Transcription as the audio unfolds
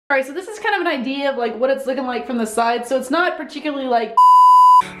Alright, so this is kind of an idea of like what it's looking like from the side, so it's not particularly like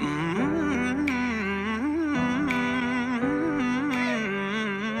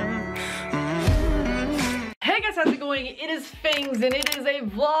Hey guys, how's it going? It is Fangs and it is a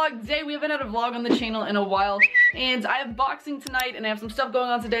vlog day. We haven't had a vlog on the channel in a while, and I have boxing tonight and I have some stuff going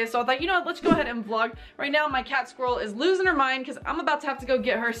on today, so I thought, you know what, let's go ahead and vlog. Right now my cat Squirrel is losing her mind because I'm about to have to go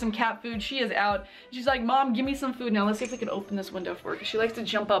get her some cat food. She is out. She's like, Mom, give me some food now. Let's see if we can open this window for her because she likes to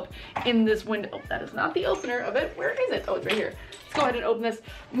jump up in this window. Oh, that is not the opener of it. Where is it? Oh, it's right here. Let's go ahead and open this.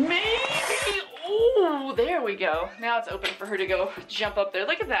 Maybe. Oh, there we go. Now it's open for her to go jump up there.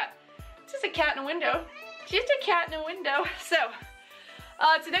 Look at that. It's just a cat in a window. Just a cat in a window. So,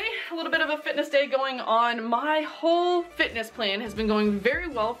 today, a little bit of a fitness day going on. My whole fitness plan has been going very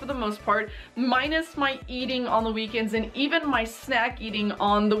well for the most part, minus my eating on the weekends and even my snack eating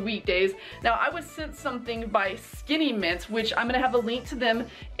on the weekdays. Now, I was sent something by Skinny Mint, which I'm going to have a link to them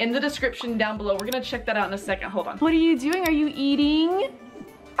in the description down below. We're going to check that out in a second. Hold on. What are you doing? Are you eating?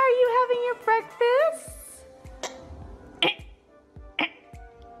 Are you having your breakfast?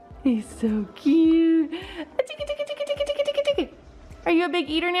 He's so cute. Are you a big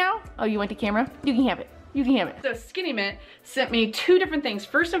eater now? Oh, you went to camera? You can have it. You can have it. So Skinny Mint sent me two different things.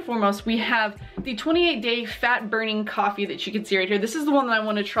 First and foremost, we have the 28-day fat burning coffee that you can see right here. This is the one that I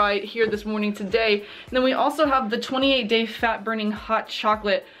want to try here this morning today. And then we also have the 28-day fat burning hot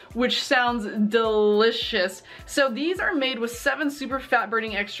chocolate, which sounds delicious. So these are made with 7 super fat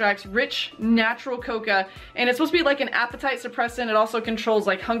burning extracts, rich natural coca, and it's supposed to be like an appetite suppressant. It also controls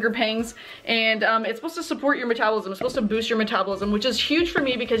like hunger pangs, and it's supposed to support your metabolism. It's supposed to boost your metabolism, which is huge for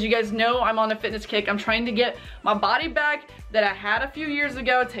me because you guys know I'm on a fitness kick. I'm trying to get my body back that I had a few years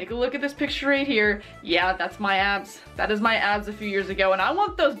ago. Take a look at this picture right here. Yeah, that's my abs. That is my abs a few years ago, and I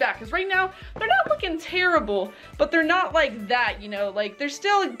want those back because right now they're not looking terrible, but they're not like that, you know, like they're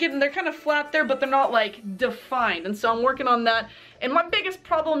still they're kind of flat there, but they're not like defined, and so I'm working on that. And my biggest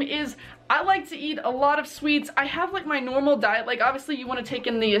problem is I like to eat a lot of sweets. I have like my normal diet, like obviously you want to take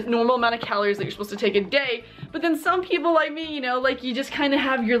in the normal amount of calories that you're supposed to take a day, but then some people like me, you know, like you just kind of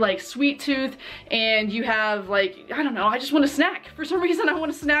have your like sweet tooth and you have like, I don't know, I just want to snack. For some reason I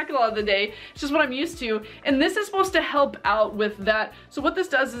want to snack a lot of the day. It's just what I'm used to, and this is supposed to help out with that. So what this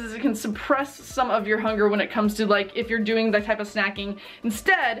does is it can suppress some of your hunger when it comes to like if you're doing that type of snacking.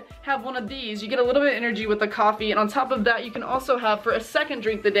 Instead, have one of these. You get a little bit of energy with the coffee, and on top of that you can also have for a second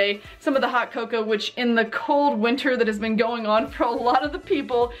drink the day some of the hot cocoa, which in the cold winter that has been going on for a lot of the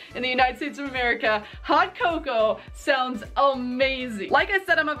people in the United States of America, hot cocoa sounds amazing. Like I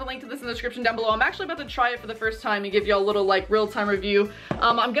said, I'm gonna have a link to this in the description down below. I'm actually about to try it for the first time and give you a little like real-time review.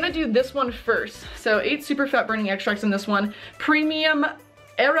 I'm gonna do this one first. So 8 super fat burning extracts in this one. Premium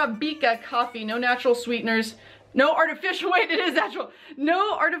Arabica coffee, no natural sweeteners. No artificial, wait, it is natural.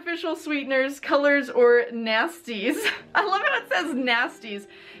 No artificial sweeteners, colors, or nasties. I love how it says nasties.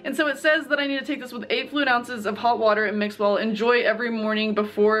 And so it says that I need to take this with 8 fluid ounces of hot water and mix well. Enjoy every morning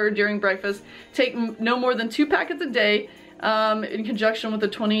before or during breakfast. Take no more than 2 packets a day. In conjunction with the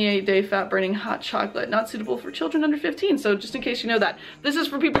 28-day fat-burning hot chocolate. Not suitable for children under 15, so just in case you know that. This is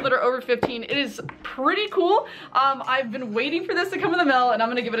for people that are over 15. It is pretty cool. I've been waiting for this to come in the mail, and I'm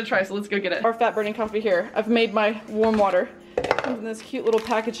gonna give it a try, so let's go get it. Our fat-burning coffee here. I've made my warm water. It comes in this cute little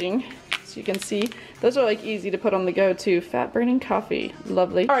packaging, so you can see. Those are like easy to put on the go too. Fat-burning coffee.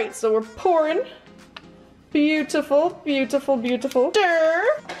 Lovely. All right, so we're pouring. Beautiful, beautiful, beautiful. Stir.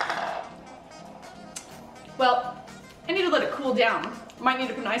 Well, I need to let it cool down. Might need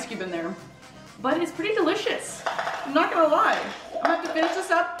to put an ice cube in there. But it's pretty delicious. I'm not gonna lie. I'm gonna have to finish this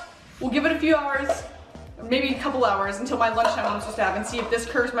up. We'll give it a few hours, maybe a couple hours until my lunchtime I'm supposed to have, and see if this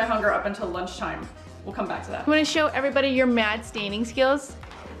curbs my hunger up until lunchtime. We'll come back to that. You wanna show everybody your mad staining skills?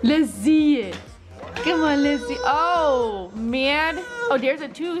 Let's see it. Come on, let's see. Oh, mad. Oh, there's a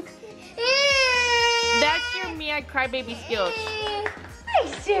tooth. That's your mad crybaby skills.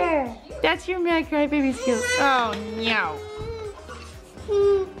 Sure. That's your mad crybaby skills. Oh no.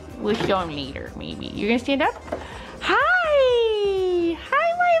 We'll show him later, maybe. You're gonna stand up? Hi!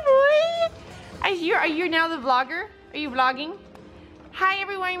 Hi, my boy! Are you now the vlogger? Are you vlogging? Hi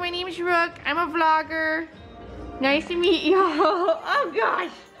everyone, my name is Rook. I'm a vlogger. Nice to meet you. Oh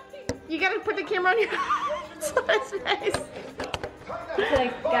gosh! You gotta put the camera on your so that's nice.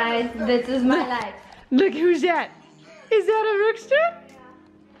 Look guys, this is my life. Look who's that? Is that a rookster?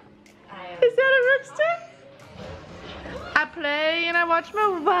 Is that a rookster? I play and I watch my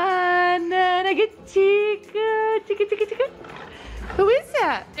one and I get chica. Who is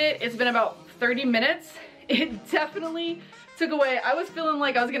that? It's been about 30 minutes. It definitely took away. I was feeling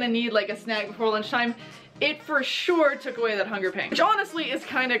like I was gonna need like a snack before lunchtime. it for sure took away that hunger pang, which honestly is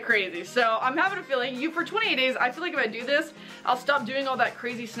kind of crazy. So I'm having a feeling for 28 days, I feel like if I do this, I'll stop doing all that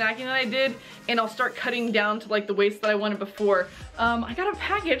crazy snacking that I did, and I'll start cutting down to like the weights that I wanted before. I got a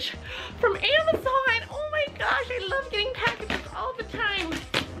package from Amazon. Oh my gosh, I love getting packages all the time.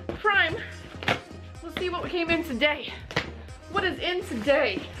 Prime. Let's see what came in today. What is in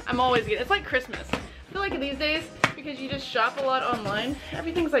today? I'm always getting, it's like Christmas. I feel like these days, because you just shop a lot online,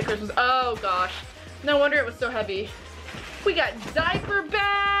 everything's like Christmas. Oh gosh, no wonder it was so heavy. We got diaper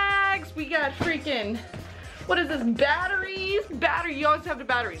bags, we got freaking, what is this, batteries? Battery, you always have the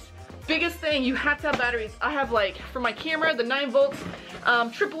batteries. Biggest thing, you have to have batteries. I have like, for my camera, the 9 volts,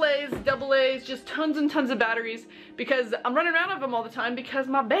 AAA's, AA's, just tons and tons of batteries because I'm running out of them all the time because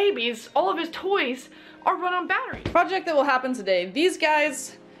my babies, all of his toys are run on battery. Project that will happen today. These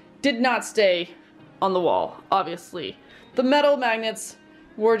guys did not stay on the wall, obviously. The metal magnets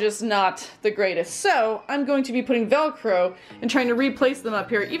were just not the greatest. So I'm going to be putting Velcro and trying to replace them up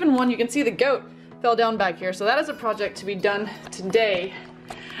here. Even one, you can see the goat fell down back here. So that is a project to be done today.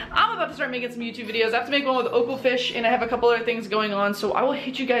 I'm about to start making some YouTube videos. I have to make one with Opal fish and I have a couple other things going on. So I will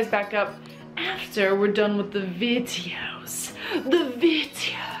hit you guys back up after we're done with the videos.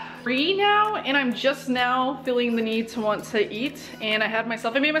 Free now, and I'm just now feeling the need to want to eat, and I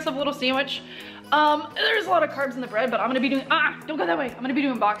made myself a little sandwich. There's a lot of carbs in the bread, but I'm gonna be doing, don't go that way. I'm gonna be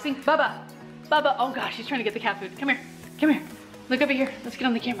doing boxing. Bubba, oh gosh, he's trying to get the cat food. Come here, look over here. Let's get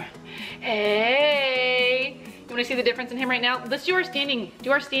on the camera. Hey, you wanna see the difference in him right now? Let's do our standing,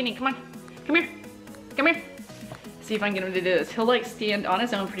 come on. Come here. See if I can get him to do this. He'll like stand on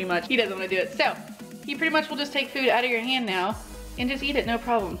his own pretty much. He doesn't wanna do it. So, he pretty much will just take food out of your hand now and just eat it, no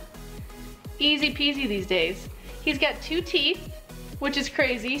problem. Easy peasy these days. He's got 2 teeth, which is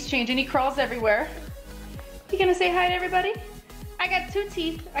crazy. He's changing, he crawls everywhere. You gonna say hi to everybody? I got 2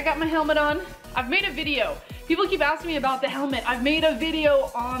 teeth, I got my helmet on. I've made a video. People keep asking me about the helmet. I've made a video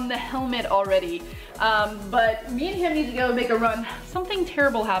on the helmet already. But me and him need to go make a run. Something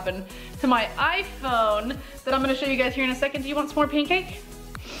terrible happened to my iPhone that I'm gonna show you guys here in a second. Do you want some more pancake?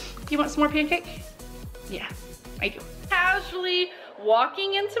 Yeah, I do. Casually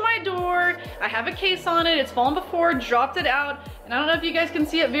walking into my door. I have a case on it. It's fallen before, dropped it out. And I don't know if you guys can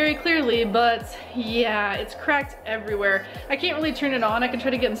see it very clearly, but yeah, it's cracked everywhere. I can't really turn it on. I can try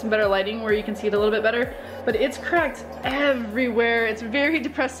to get in some better lighting where you can see it a little bit better, but it's cracked everywhere. It's very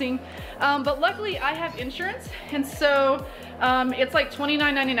depressing. But luckily I have insurance, and so it's like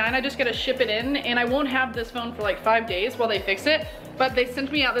 $29.99. I just gotta ship it in, and I won't have this phone for like 5 days while they fix it. But they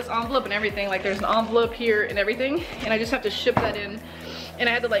sent me out this envelope and everything. Like there's an envelope here and everything, and I just have to ship that in. And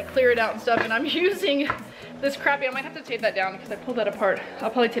I had to like clear it out and stuff, and I'm using this crappy, I might have to tape that down because I pulled that apart. I'll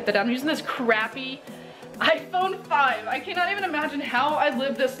probably tape that down. I'm using this crappy iPhone 5. I cannot even imagine how I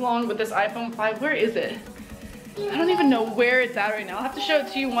lived this long with this iPhone 5. Where is it? I don't even know where it's at right now. I'll have to show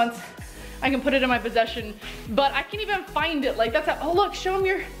it to you once I can put it in my possession, but I can't even find it. Like that's how, oh look, show them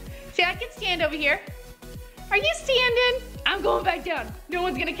your, see, I can stand over here. Are you standing? I'm going back down. No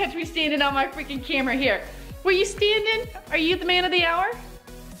one's gonna catch me standing on my freaking camera here. Were you standing? Are you the man of the hour?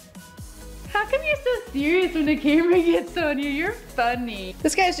 How come you're so serious when the camera gets on you? You're funny.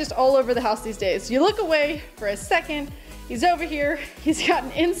 This guy's just all over the house these days. You look away for a second, he's over here, he's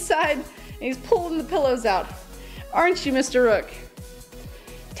gotten inside, and he's pulling the pillows out. Aren't you, Mr. Rook?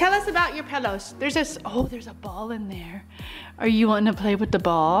 Tell us about your pillows. There's a ball in there. Are you wanting to play with the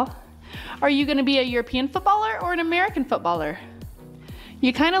ball? Are you gonna be a European footballer or an American footballer?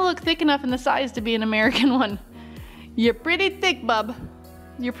 You kind of look thick enough in the size to be an American one. You're pretty thick, bub.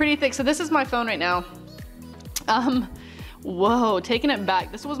 You're pretty thick. So this is my phone right now. Whoa, taking it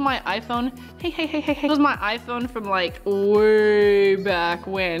back. This was my iPhone. Hey. This was my iPhone from like way back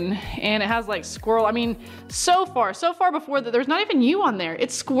when. And it has like squirrel. I mean, so far before that, there's not even you on there.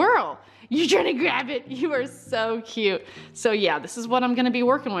 It's squirrel. You're trying to grab it. You are so cute. So yeah, this is what I'm gonna be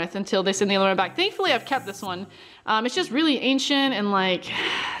working with until they send the other one back. Thankfully, I've kept this one. It's just really ancient and like,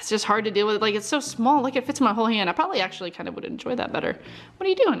 it's just hard to deal with. Like, it's so small, like it fits in my whole hand. I probably actually kind of would enjoy that better. What are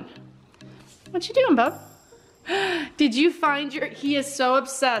you doing? What you doing, bub? Did you find your, he is so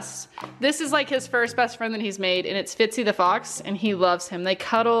obsessed. This is like his first best friend that he's made, and it's Fitzy the fox, and he loves him. They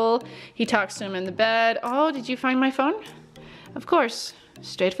cuddle, he talks to him in the bed. Oh, did you find my phone? Of course.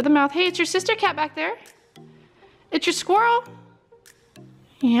 Straight for the mouth. Hey, it's your sister cat back there. It's your squirrel.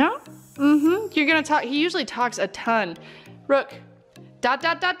 Yeah? Mm-hmm. You're gonna talk. He usually talks a ton. Rook. Dot,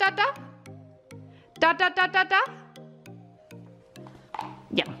 dot, dot, dot, dot. Dot, dot, dot, dot, dot.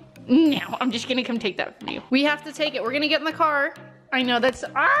 Yeah. Now, I'm just gonna come take that from you. We have to take it. We're gonna get in the car. I know that's,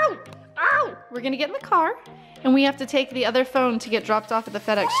 ow! Ow! We're gonna get in the car, and we have to take the other phone to get dropped off at the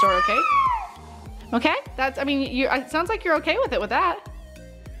FedEx store, okay? Okay? That's, I mean, it sounds like you're okay with it with that.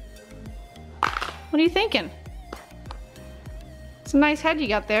 What are you thinking? It's a nice head you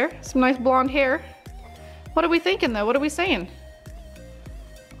got there. Some nice blonde hair. What are we thinking though? What are we saying?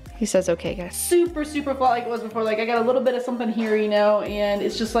 He says, okay guys. Super, super flat like it was before. Like I got a little bit of something here, you know, and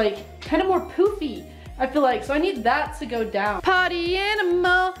it's just like kind of more poofy, I feel like. So I need that to go down. Party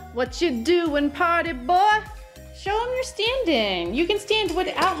animal, what you doing, party boy? Show him you're standing. You can stand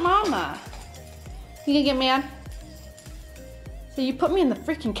without mama. You gonna get mad? So you put me in the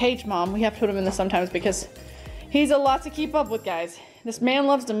freaking cage, Mom. We have to put him in this sometimes because he's a lot to keep up with, guys. This man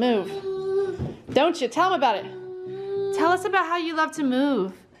loves to move. Don't you? Tell him about it. Tell us about how you love to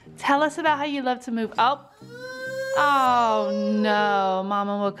move. Tell us about how you love to move. Oh. Oh no.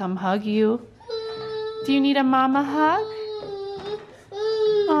 Mama will come hug you. Do you need a mama hug?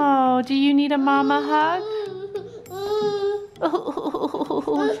 Oh, do you need a mama hug?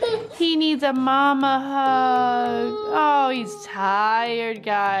 Oh, he needs a mama hug. Oh, he's tired,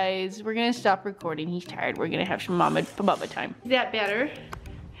 guys. We're gonna stop recording. He's tired. We're gonna have some mama time. Is that better?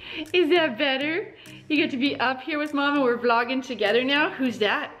 Is that better? You get to be up here with Mama. We're vlogging together now. Who's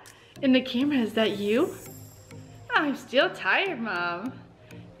that? In the camera, is that you? I'm still tired, Mom.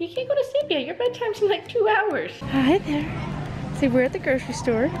 You can't go to sleep yet. Your bedtime's in like 2 hours. Hi there. See, we're at the grocery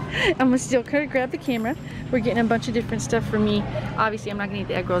store. I'm gonna still kind of grab the camera. We're getting a bunch of different stuff for me. Obviously, I'm not gonna eat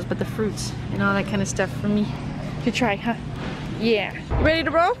the egg rolls, but the fruits and all that kind of stuff for me to try, huh? Yeah. You ready to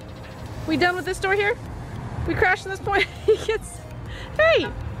roll? We done with this store here? We crashed in this point? He gets, hey,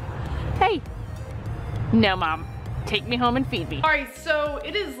 hey. No, Mom. Take me home and feed me. All right, so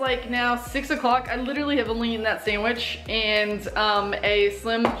it is like now 6 o'clock. I literally have only eaten that sandwich and a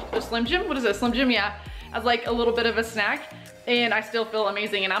Slim Jim. What is it? Slim Jim, yeah. As like a little bit of a snack. And I still feel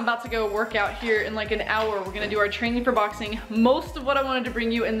amazing, and I'm about to go work out here in like an hour. We're gonna do our training for boxing. Most of what I wanted to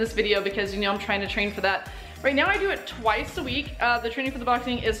bring you in this video because, you know, I'm trying to train for that. Right now I do it twice a week. The training for the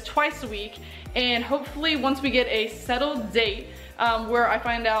boxing is twice a week, and hopefully once we get a settled date where I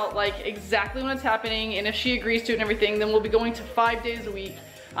find out like exactly when it's happening and if she agrees to it and everything, then we'll be going to 5 days a week.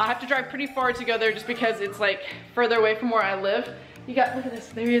 I have to drive pretty far to go there just because it's like further away from where I live. You got, look at this,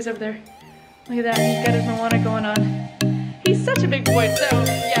 there he is over there. Look at that, he's got his marijuana going on. He's such a big boy, so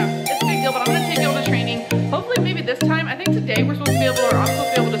yeah, it's a big deal, but I'm gonna take you on the training. Hopefully maybe this time, I think today we're supposed to be able to, or I'm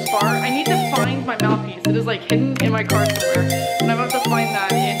supposed to be able to spar. I need to find my mouthpiece. It is like hidden in my car somewhere, and I'm about to find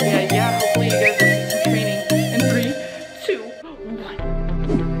that, and yeah, hopefully you guys will see some training in 3, 2, 1.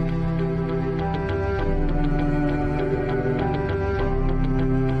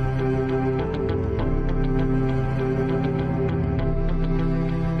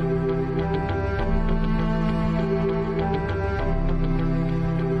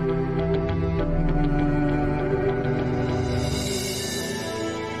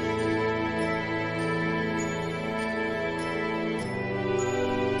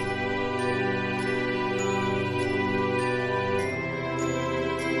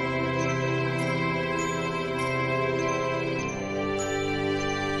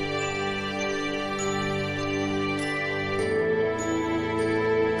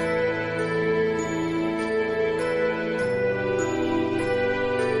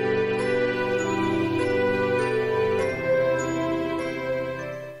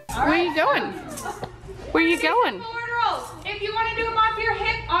 Where are you going? Where are you going? If you want to do them off your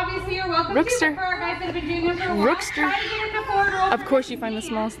hip, obviously you're welcome Rookster. to. But for our guys that have been doing them for a while, Rookster. try to get into forward roll. Of course you find the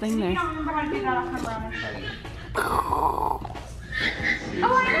smallest thing there. I don't remember how to do that. I'll come around and show you. Oh,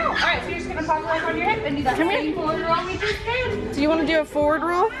 I know. All right, so you're just going to pop like on your hip and do that same forward roll we just did. Do you want to do a forward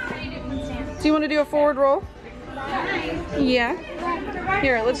roll? Do you want to do a forward roll? Yeah.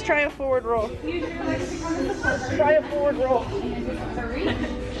 Here, let's try a forward roll. Try a forward roll.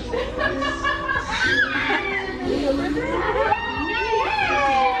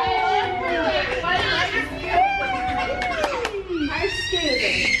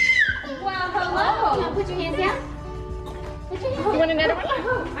 Well, hello. Now put your hands down. You want another one?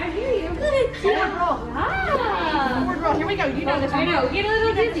 I hear you. Good. Forward roll. Ah. Forward roll. Here we go. You know this one. I know. Get a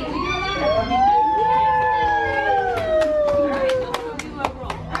little dizzy. We do a lot of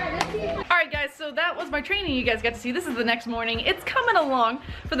Alright guys, so that was my training you guys got to see. This is the next morning. It's coming along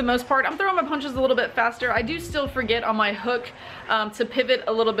for the most part. I'm throwing my punches a little bit faster. I do still forget on my hook to pivot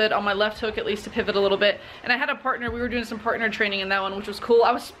a little bit, on my left hook at least to pivot a little bit. And I had a partner, we were doing some partner training in that one, which was cool.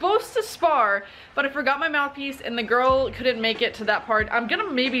 I was supposed to spar, but I forgot my mouthpiece and the girl couldn't make it to that part. I'm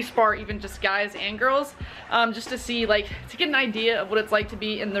gonna maybe spar even just guys and girls, just to see, like, to get an idea of what it's like to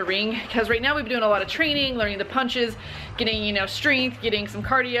be in the ring. Because right now we've been doing a lot of training, learning the punches, getting, you know, strength, getting some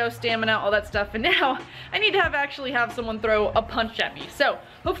cardio, stamina, all that stuff. stuff, and now I need to actually have someone throw a punch at me. So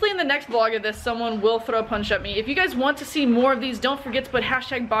hopefully in the next vlog of this, someone will throw a punch at me. If you guys want to see more of these, don't forget to put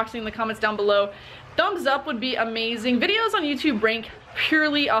hashtag boxing in the comments down below. Thumbs up would be amazing. Videos on YouTube rank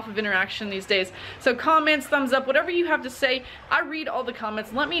purely off of interaction these days. So comments, thumbs up, whatever you have to say, I read all the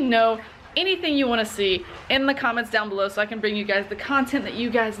comments. Let me know anything you want to see in the comments down below so I can bring you guys the content that you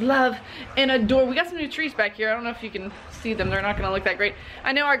guys love and adore. We got some new trees back here. I don't know if you can see them. They're not going to look that great.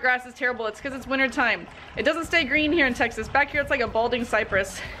 I know our grass is terrible. It's because it's winter time. It doesn't stay green here in Texas. Back here it's like a balding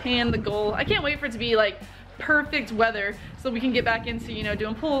cypress. And the goal, I can't wait for it to be like perfect weather so we can get back into, you know,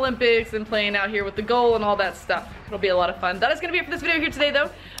 doing pool Olympics and playing out here with the goal and all that stuff. It'll be a lot of fun. That is going to be it for this video here today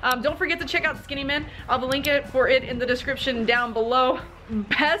though. Don't forget to check out Skinny Mint. I'll have a link for it in the description down below.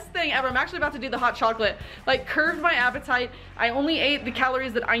 Best thing ever. I'm actually about to do the hot chocolate. Like, curbed my appetite. I only ate the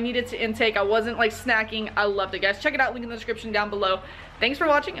calories that I needed to intake. I wasn't like snacking. I loved it, guys. Check it out, link in the description down below. Thanks for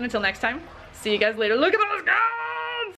watching, and until next time, see you guys later. Look at those guys!